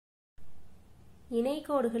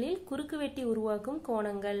இணைகோடுகளில் குறுக்குவெட்டி உருவாக்கும்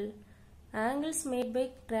கோணங்கள். Angles made by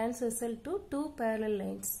transversal to two parallel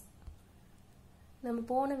lines. நம்ம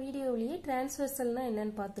போன வீடியோவிலேயே transversalனா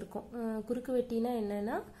என்னன்னு பார்த்திருக்கோம். குறுக்குவெட்டினா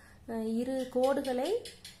என்னன்னா இரு கோடுகளை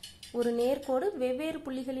ஒரு நேர்கோடு வெவ்வேறு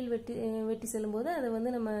புள்ளிகளில் வெட்டி செல்லும்போது அதை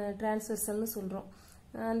வந்து நம்ம transversalனு சொல்றோம்.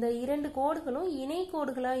 அந்த இரண்டு கோடுகளும் இணை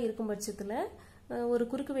கோடுகளா இருக்கும் பட்சத்துல ஒரு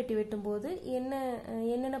குறுக்குவெட்டி வெட்டும்போது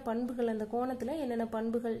என்னென்ன பண்புகள் அந்த கோணத்துல என்னென்ன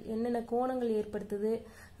பண்புகள் என்னென்ன கோணங்கள் ஏற்படுத்துது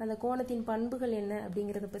அந்த கோணத்தின் பண்புகள் என்ன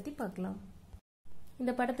அப்படிங்கறத பத்தி பார்க்கலாம்.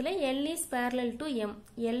 இந்த படத்துல L is parallel to M.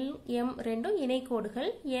 L M ரெண்டும் இணைகோடுகள்.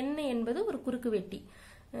 N என்பது ஒரு குறுக்குவெட்டி.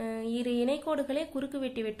 இரு இணைகோடுகளை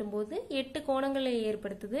குறுக்குவெட்டி வெட்டும்போது 8 கோணங்களை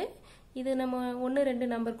ஏற்படுத்துது. இது நம்ம 1 2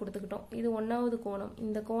 நம்பர் கொடுத்துக்கிட்டோம். இது 1வது கோணம்.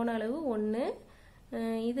 இந்த கோண அளவு 1.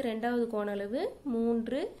 இது 2வது கோண அளவு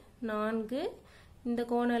 3 4. இந்த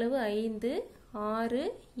கோண அளவு 5 6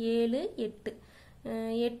 7 8.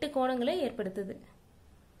 8 கோணங்களை ஏற்படுத்துது.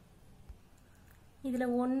 இதுல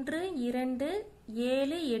 1 2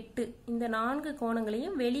 7 8 இந்த 4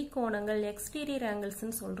 கோணங்களையும் வெளி கோணங்கள் எக்ஸ்டீரியர்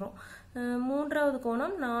ஆங்கிள்ஸ் சொல்றோம். மூன்றாவது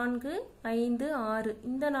கோணம் 4 5 6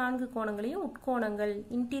 இந்த 4 கோணங்களையும் உட்கோணங்கள்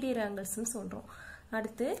இன்டீரியர் ஆங்கிள்ஸ் சொல்றோம்.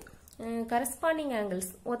 அடுத்து கரஸ்பாண்டிங்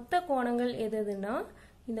ஆங்கிள்ஸ் ஒத்த கோணங்கள் எதுனா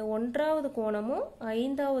இந்த 1வது கோணமும்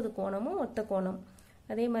 5வது கோணமும் ஒத்த கோணம்.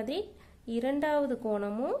 அதே மாதிரி 2வது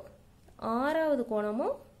கோணமும் 6வது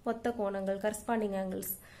கோணமும் ஒத்த கோணங்கள் corresponding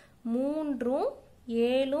angles. 3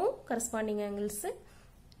 7 corresponding angles.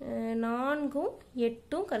 4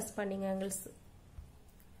 8 corresponding angles.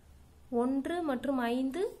 1 மற்றும்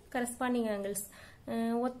 5 கரஸ்பாண்டிங் ஆங்கிள்ஸ்.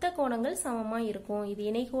 ஒத்த கோணங்கள் சமமா இருக்கும். இது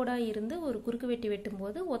இணைகோடா இருந்து ஒரு குறுக்குவெட்டி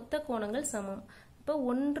வெட்டும்போது ஒத்த கோணங்கள் சமம். அப்ப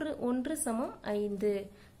 1 சமம் 5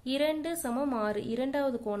 2 சமம் 6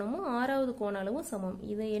 இரண்டாவது கோணமும் 6வது கோண அளவும் சமம்.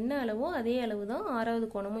 இது என்ன அளவோ அதே அளவு தான் 6வது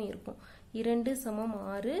கோணமும் இருக்கும். 2 சமம்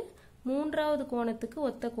 6 மூன்றாவது கோணத்துக்கு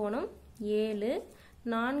ஒத்த கோணம் 7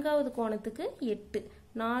 4வது கோணத்துக்கு 8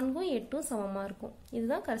 4ம் 8ம் சமமா இருக்கும்.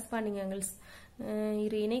 இதுதான் கரஸ்பாண்டிங் ஆங்கிள்ஸ்.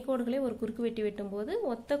 இரு இணைகோடுகளை ஒரு குறுக்குவெட்டி வெட்டும் போது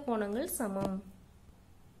ஒத்த கோணங்கள் சமம்.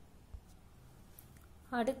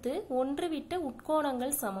 அடுத்து ஒன்றுவிட்ட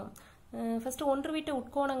உட்கோணங்கள் சமம். ஃபர்ஸ்ட் ஒன்றுவிட்ட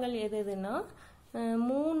உட்கோணங்கள் எதுனா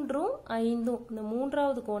 3 5 இந்த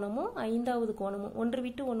மூன்றாவது கோணமும் 5வது கோணமும் ஒன்று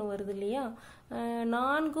விட்டு ஒன்று வருது இல்லையா.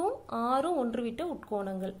 4 6 ஒன்று விட்ட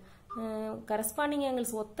உட்கோணங்கள். கரஸ்பாண்டிங்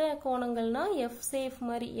ஆங்கிள்ஸ் ஒத்த கோணங்கள்னா எஃப் சேஃப்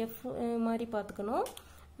மாதிரி எஃப் மாதிரி பார்த்துக்கணும்.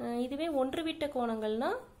 இதுவே ஒன்று விட்ட கோணங்கள்னா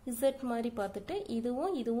இசட் மாதிரி பார்த்துட்டு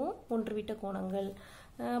இதுவும் ஒன்று விட்ட கோணங்கள்.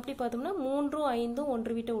 அப்படி பார்த்தோம்னா 3 5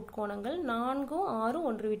 ஒன்று விட்ட உட்கோணங்கள் 4 6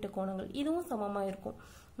 ஒன்று விட்ட கோணங்கள். இதுவும் சமமா இருக்கும்.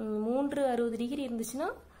 3 60 டிகிரி இருந்துச்சுன்னா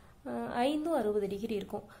 5 60 டிகிரி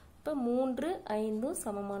இருக்கும். இப்ப 3 5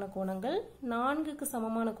 சமமான கோணங்கள். 4க்கு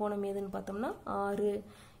சமமான கோணம் எதுன்னு பார்த்தோம்னா 6.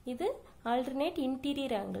 இது ஆல்டர்னேட்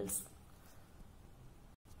இன்டீரியர் ஆங்கிள்ஸ்.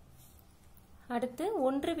 அடுத்து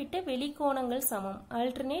ஒன்று விட்ட வெளிக்கோணங்கள் சமம்.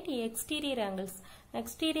 Alternate exterior angles.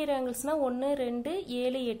 எக்ஸ்டீரியர் ஆங்கிள்ஸ்னா 1 2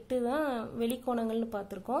 7 8 தான் வெளிக்கோணங்கள்னு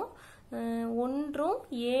பார்த்திருக்கோம். 1ம்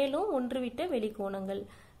 7ம் ஒன்று விட்ட வெளிக்கோணங்கள்.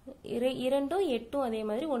 2ம் 8ம் அதே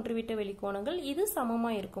மாதிரி ஒன்று விட்ட வெளிக்கோணங்கள். இது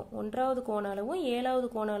சமமா இருக்கும். 1வது கோண அளவும் 7வது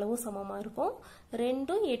கோண அளவும் சமமா இருக்கும்.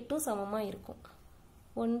 2ம் 8ம் சமமா இருக்கும்.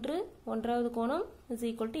 1வது கோணம் is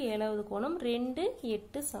equal to 7வது கோணம் 2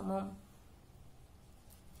 8 சமம்.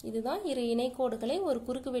 இதுதான் இரு இணைகோடுகளை ஒரு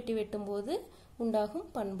குறுக்குவெட்டி வெட்டும் போது உண்டாகும்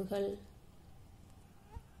பண்புகள்.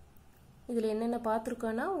 இதுல என்னென்ன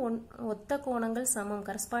பார்த்திருக்கோம்னா ஒத்த கோணங்கள் சமம்.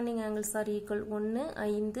 கரஸ்பாண்டிங் ஆங்கிள்ஸ் ஆர் ஈக்குவல் 1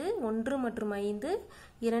 5 1 மற்றும் 5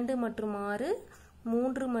 2 மற்றும் 6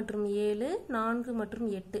 3 மற்றும் 7 4 மற்றும்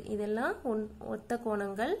 8 இதெல்லாம் ஒத்த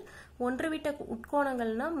கோணங்கள். ஒன்று விட்ட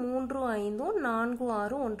உட்கோணங்கள்னா 3 5 4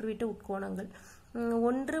 6 ஒன்று விட்ட உட்கோணங்கள்.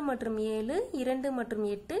 1 மற்றும் 7 2 மற்றும்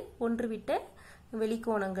 8 ஒன்று விட்ட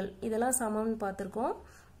வெளிக்கோணங்கள். இதெல்லாம் சமம்னு பார்த்திருக்கோம்.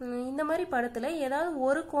 இந்த மாதிரி படத்துல ஏதாவது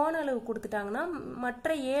ஒரு கோண அளவு கொடுத்துட்டாங்கன்னா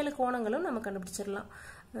மற்ற 7 கோணங்களும் நம்ம கண்டுபிடிச்சிடலாம்.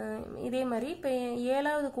 இதே மாதிரி இப்ப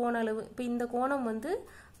 7வது கோண அளவு இப்ப இந்த கோணம் வந்து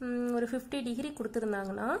ஒரு 50 டிகிரி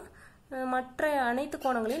கொடுத்திருந்தாங்கன்னா மற்ற அனைத்து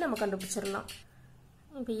கோணங்களையும் நம்ம கண்டுபிடிச்சிடலாம்.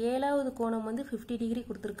 இப்ப 7வது கோணம் வந்து 50 டிகிரி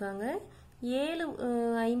கொடுத்திருக்காங்க. 7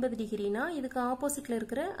 50 டிகிரினா இதுக்கு ஆப்போசிட்ல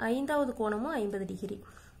இருக்கிற 5வது கோணமும் 50 டிகிரி.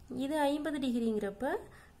 இது 50 டிகிரிங்கிறப்ப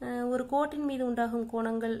ஒரு கோட்டின் மீது உண்டாகும்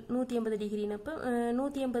கோணங்கள் 180 டிகிரினப்ப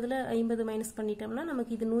 180ல 50 மைனஸ் பண்ணிட்டோம்னா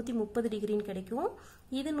நமக்கு இது 130 டிகிரின்னு கிடைக்கும்.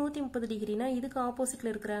 இது 130 டிகிரினா இதுக்கு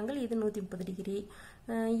ஆப்போசிட்ல இருக்கிற ஆங்கிள் இது 130 டிகிரி.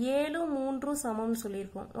 7 3 சமம்னு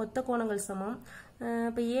சொல்லியிருக்கோம். ஒத்த கோணங்கள் சமம்.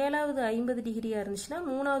 இப்ப 7வது 50 டிகிரியா இருந்துச்சுன்னா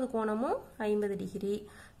 3வது கோணமும் 50 டிகிரி.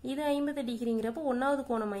 இது 50 டிகிரிங்கிறப்ப 1வது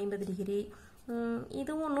கோணம் 50 டிகிரி.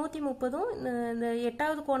 இதுவும் 130ம் இந்த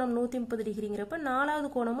 8வது கோணம் 130 டிகிரிங்கிறப்ப 4வது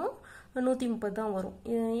கோணமும் 130 தான் வரும்.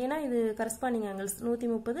 ஏன்னா இது கரஸ்பாண்டிங் ஆங்கிள்ஸ்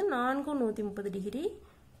 130 4 130 டிகிரி.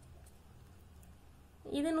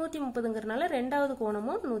 இது 130ங்கிறனால ரெண்டாவது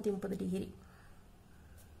கோணமும் 130 டிகிரி.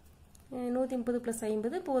 130 +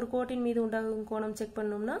 50 இப்போ ஒரு கோட்டின் மீது உண்டாகும் கோணம் செக்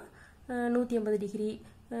பண்ணோம்னா 180 டிகிரி.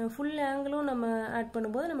 ஃபுல் ஆங்கிளும் நம்ம ஆட்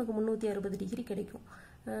பண்ணும்போது நமக்கு 360 டிகிரி கிடைக்கும்.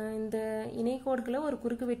 இந்த இணைக்கோடுகளை ஒரு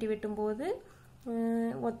குறுக்கு வெட்டி வெட்டும்போது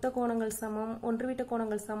ஒத்த கோணங்கள் சமம், ஒன்றுவிட்ட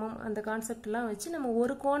கோணங்கள் சமம், அந்த கான்செப்ட்லாம் வச்சு நம்ம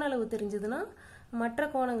ஒரு கோண அளவு தெரிஞ்சதுன்னா மற்ற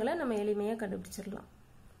கோணங்களை நம்ம எளிமையாக கண்டுபிடிச்சிடலாம்.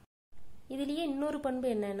 இதுலேயே இன்னொரு பண்பு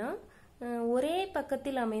என்னன்னா, ஒரே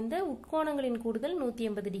பக்கத்தில் அமைந்த உட்கோணங்களின் கூடுதல்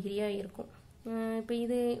 180 டிகிரியாக இருக்கும். இப்போ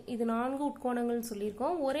இது 4 உட்கோணங்கள்னு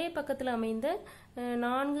சொல்லியிருக்கோம். ஒரே பக்கத்தில் அமைந்த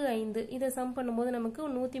 4 5 இதை சம் பண்ணும்போது நமக்கு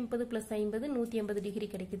 130 + 50 180 டிகிரி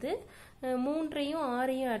கிடைக்குது. 3ஐயும்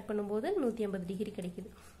 6ஐயும் ஆட் பண்ணும்போது 180 டிகிரி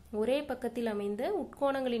கிடைக்குது. ஒரே பக்கத்தில் அமைந்த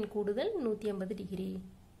உட்கோணங்களின் கூடுதல் 180 டிகிரி.